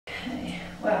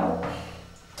Well,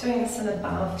 doing this in the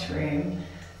bathroom,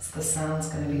 so the sound's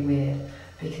going to be weird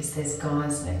because there's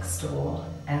guys next door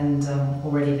and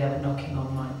already they were knocking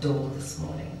on my door this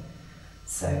morning.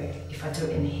 So if I do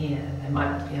it in here, they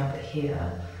might not be able to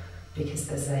hear because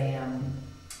there's a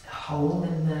hole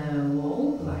in the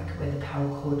wall, like where the power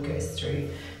cord goes through,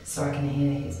 so I can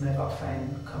hear his mobile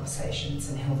phone conversations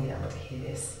and he'll be able to hear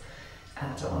this. I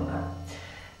don't want that.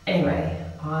 Anyway,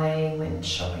 I went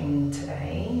shopping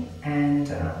today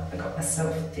and I got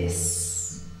myself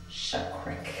this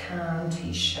Chakra Khan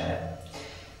t-shirt.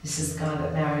 This is the guy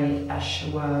that married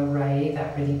Ashwa Ray,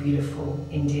 that really beautiful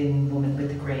Indian woman with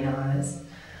the green eyes.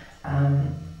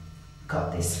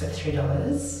 Got this for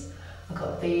 $3. I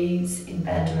got these in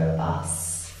Bandera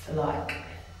Bus for like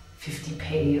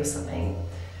 50p or something.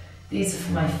 These are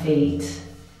for my feet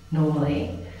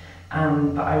normally,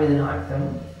 but I really like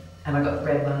them. And I got the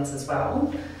red ones as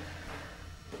well.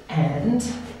 And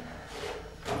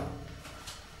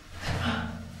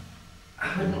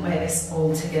I wouldn't wear this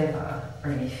all together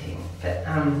or anything, but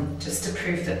just to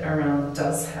prove that Iran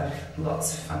does have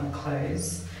lots of fun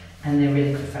clothes and they're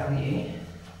really good value.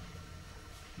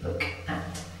 Look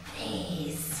at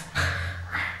these.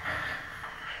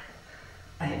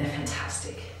 I think they're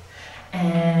fantastic.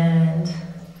 And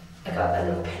I got a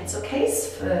little pencil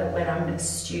case for when I'm a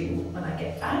student when I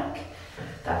get back.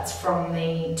 That's from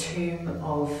the tomb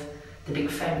of the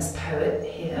big famous poet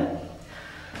here.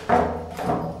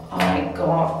 I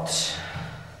got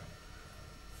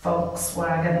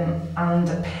Volkswagen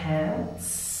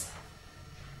underpants.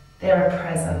 They're a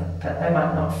present, but they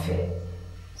might not fit,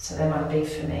 so they might be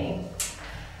for me.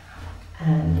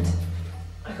 And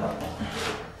I got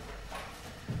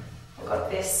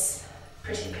this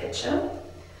pretty picture,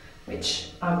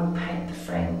 which I will paint the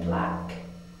frame black,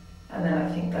 and then I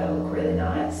think that'll look really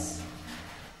nice.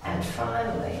 And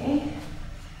finally,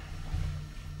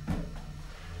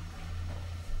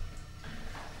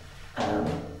 for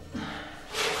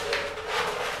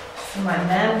my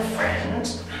man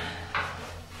friend,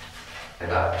 I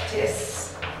got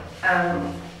this,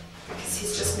 because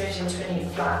he's just moved into a new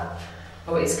flat,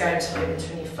 or he's going to move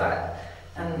into a new flat,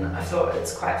 and I thought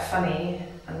it's quite funny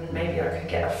and maybe I could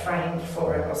get a frame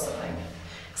for it or something,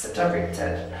 except I ripped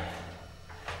it,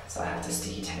 so I have to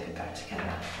sticky tape it back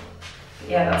together. But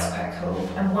yeah, that's quite cool.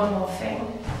 And one more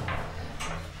thing.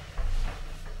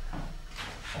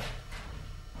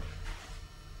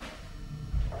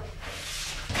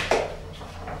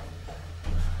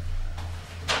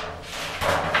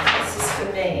 This is for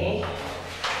me.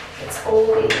 It's all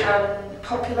the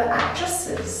popular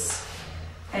actresses.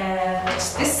 And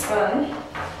this one,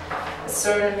 I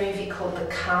saw in a movie called The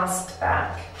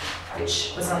Castback,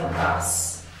 which was on the bus.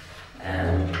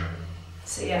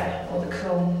 So yeah, all the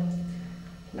cool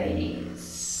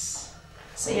ladies.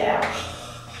 So yeah,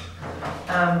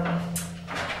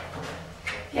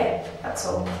 yeah, that's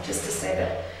all. Just to say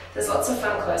that there's lots of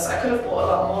fun clothes. I could have bought a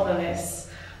lot more than this,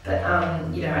 but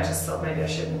you know, I just thought maybe I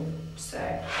shouldn't. So